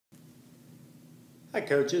Hi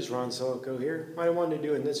coaches, Ron Silico here. What I wanted to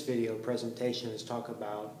do in this video presentation is talk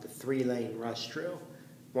about the 3-lane rush drill.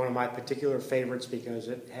 One of my particular favorites because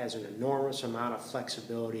it has an enormous amount of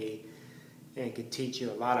flexibility and can teach you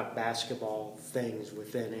a lot of basketball things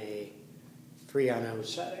within a 3-on-0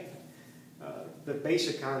 setting. The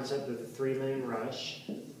basic concept of the 3-lane rush,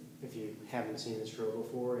 if you haven't seen this drill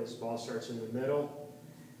before, is the ball starts in the middle.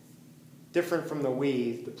 Different from the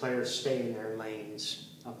weave, the players stay in their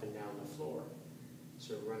lanes up and down the floor.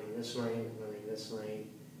 So running this lane.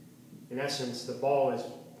 In essence, the ball is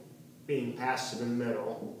being passed to the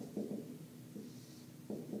middle.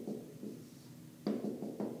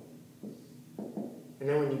 And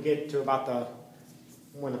then when you get to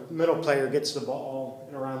when the middle player gets the ball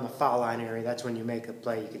and around the foul line area, that's when you make a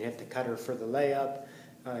play. You can hit the cutter for the layup.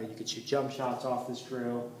 You can shoot jump shots off this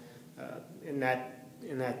drill. In that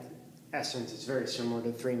essence, it's very similar to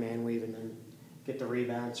 3-man weave, and then get the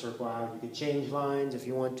rebound, circle out. You could change lines if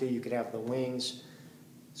you want to. You could have the wings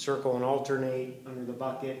circle and alternate under the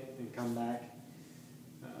bucket and come back.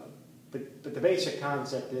 But the basic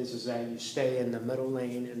concept is that you stay in the middle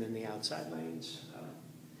lane and then the outside lanes.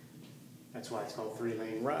 That's why it's called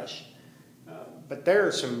 3-lane rush. But there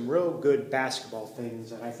are some real good basketball things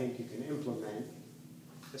that I think you can implement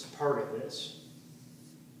as part of this.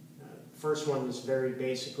 First one is very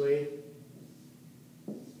basically,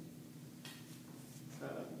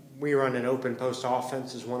 we run an open post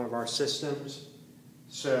offense as one of our systems.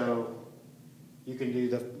 So you can do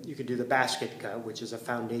the basket cut, which is a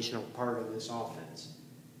foundational part of this offense.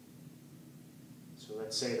 So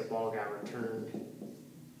let's say the ball got returned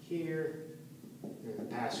here, and the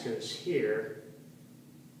pass goes here.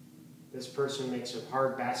 This person makes a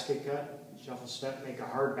hard basket cut, shuffle step, make a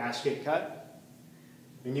hard basket cut.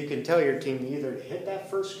 And you can tell your team either to hit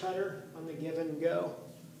that first cutter on the give and go,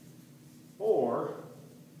 or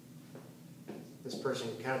this person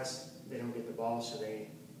cuts, they don't get the ball, so they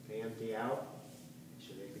empty out. So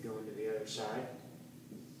they could go into the other side.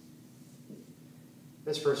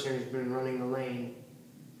 This person who's been running the lane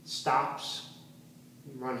stops,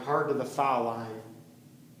 run hard to the foul line,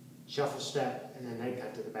 shuffle step, and then they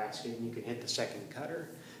cut to the basket, and you can hit the second cutter.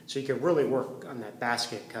 So you can really work on that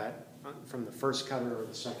basket cut from the first cutter or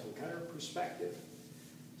the second cutter perspective.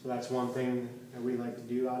 So that's one thing that we like to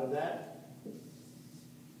do out of that.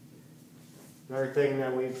 Another thing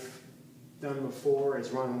that we've done before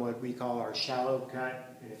is run what we call our shallow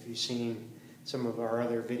cut. And if you've seen some of our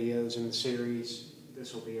other videos in the series,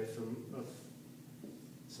 this will be of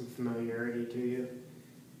some familiarity to you.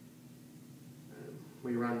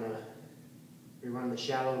 We run the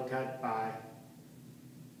shallow cut by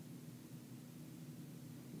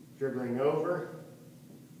dribbling over.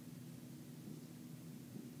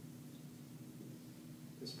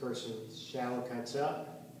 This person shallow cuts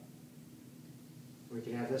up. We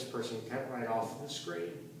can have this person cut right off the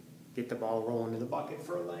screen, get the ball rolling to the bucket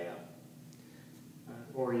for a layup.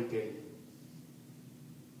 Or you can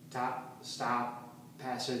top, stop,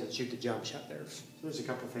 pass it, and shoot the jump shot there. So there's a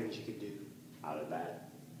couple things you could do out of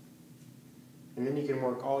that. And then you can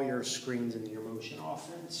work all your screens in your motion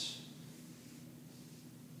offense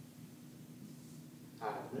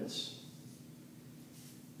out of this.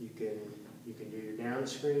 You can do your down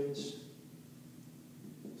screens.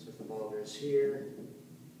 So if the ball goes here,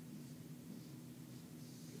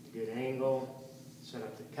 get the good angle, set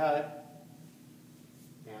up the cut,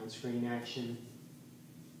 down screen action.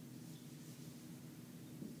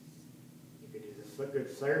 You could do the good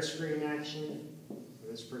flare screen action,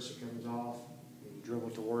 where this person comes off, and you dribble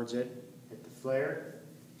towards it, hit the flare.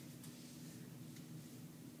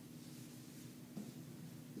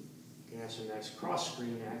 You can have some nice cross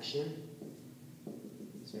screen action.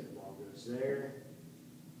 Say the ball goes there.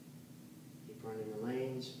 Running the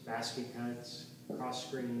lanes, basket cuts, cross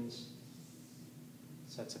screens,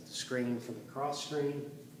 sets up the screen for the cross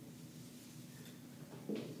screen.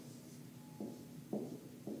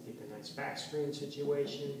 Get the nice back screen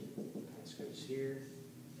situation. Pass goes here.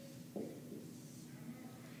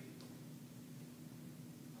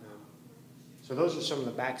 So those are some of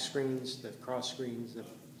the back screens, the cross screens, the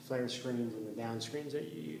flare screens, and the down screens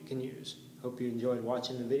that you can use. Hope you enjoyed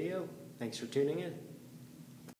watching the video. Thanks for tuning in.